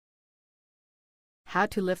how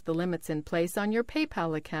to lift the limits in place on your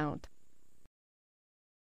PayPal account.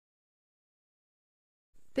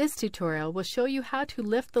 This tutorial will show you how to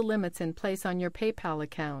lift the limits in place on your PayPal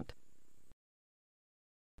account.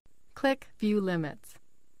 Click View Limits.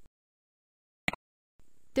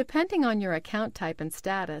 Depending on your account type and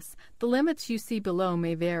status, the limits you see below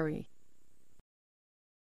may vary.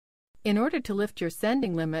 In order to lift your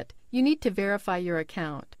sending limit, you need to verify your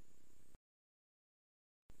account.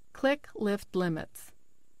 Click Lift Limits.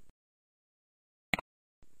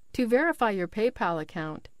 To verify your PayPal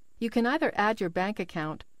account, you can either add your bank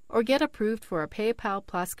account or get approved for a PayPal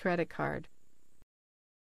Plus credit card.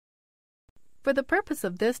 For the purpose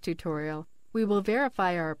of this tutorial, we will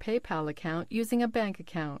verify our PayPal account using a bank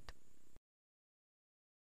account.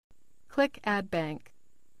 Click Add Bank.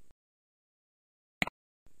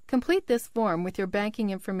 Complete this form with your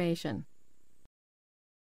banking information.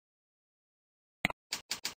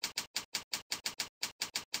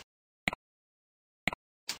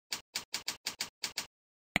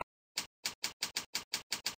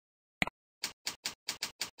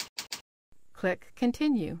 Click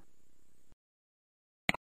Continue.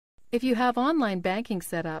 If you have online banking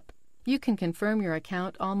set up, you can confirm your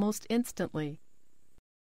account almost instantly.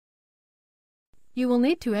 You will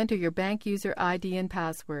need to enter your bank user ID and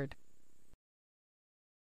password.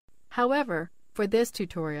 However, for this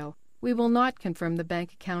tutorial, we will not confirm the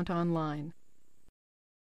bank account online.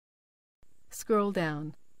 Scroll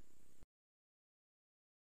down.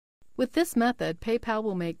 With this method, PayPal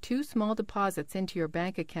will make 2 small deposits into your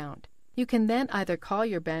bank account. You can then either call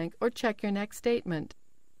your bank or check your next statement.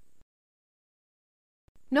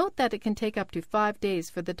 Note that it can take up to 5 days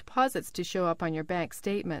for the deposits to show up on your bank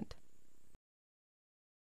statement.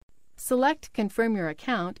 Select Confirm your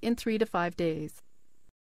account in 3 to 5 days.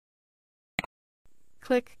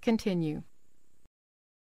 Click Continue.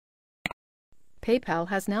 PayPal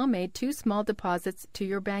has now made 2 small deposits to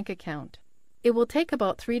your bank account. It will take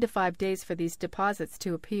about 3 to 5 days for these deposits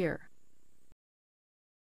to appear.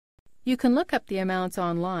 You can look up the amounts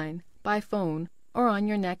online, by phone, or on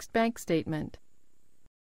your next bank statement.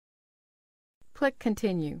 Click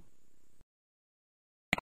Continue.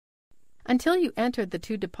 Until you enter the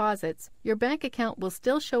 2 deposits, your bank account will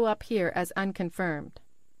still show up here as unconfirmed.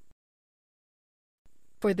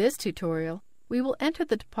 For this tutorial, we will enter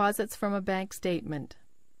the deposits from a bank statement.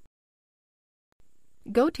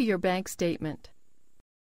 Go to your bank statement.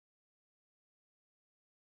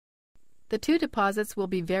 The 2 deposits will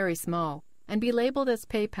be very small and be labeled as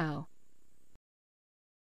PayPal.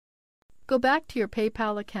 Go back to your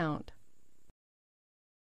PayPal account.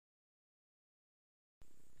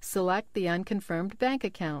 Select the unconfirmed bank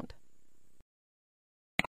account.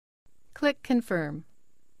 Click Confirm.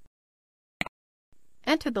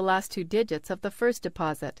 Enter the last 2 digits of the first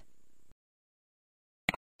deposit.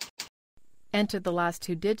 Enter the last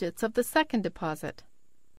 2 digits of the second deposit.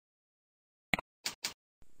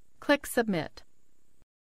 Click Submit.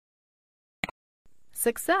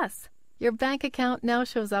 Success! Your bank account now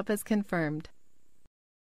shows up as confirmed.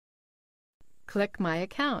 Click My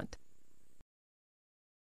Account.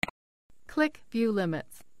 Click View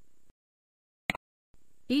Limits.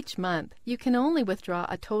 Each month, you can only withdraw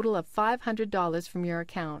a total of $500 from your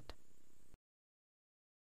account.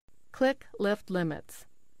 Click Lift Limits.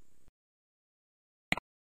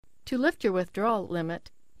 To lift your withdrawal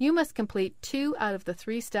limit, you must complete 2 out of the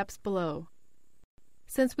 3 steps below.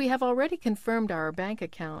 Since we have already confirmed our bank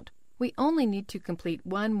account, we only need to complete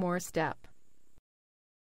 1 more step.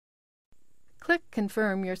 Click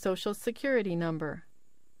Confirm your Social Security number.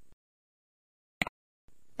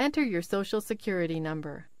 Enter your Social Security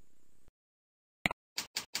number.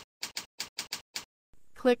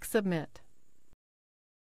 Click Submit.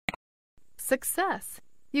 Success!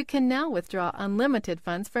 You can now withdraw unlimited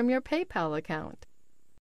funds from your PayPal account.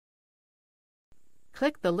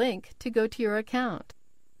 Click the link to go to your account.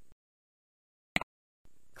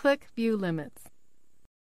 Click View Limits.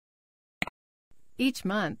 Each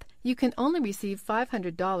month, you can only receive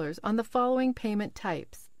 $500 on the following payment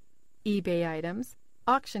types: eBay items,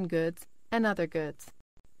 auction goods, and other goods.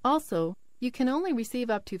 Also, you can only receive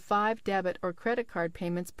up to 5 debit or credit card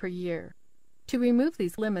payments per year. To remove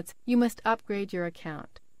these limits, you must upgrade your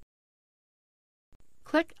account.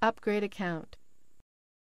 Click Upgrade Account.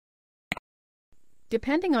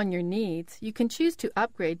 Depending on your needs, you can choose to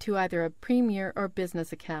upgrade to either a Premier or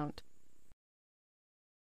Business account.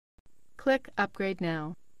 Click Upgrade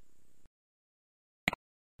Now.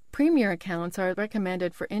 Premier accounts are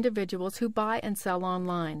recommended for individuals who buy and sell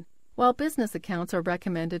online, while business accounts are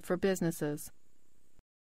recommended for businesses.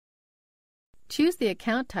 Choose the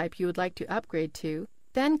account type you would like to upgrade to,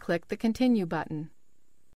 then click the Continue button.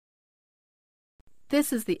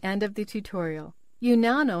 This is the end of the tutorial. You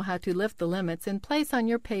now know how to lift the limits in place on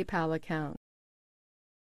your PayPal account.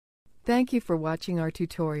 Thank you for watching our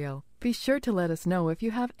tutorial. Be sure to let us know if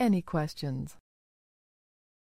you have any questions.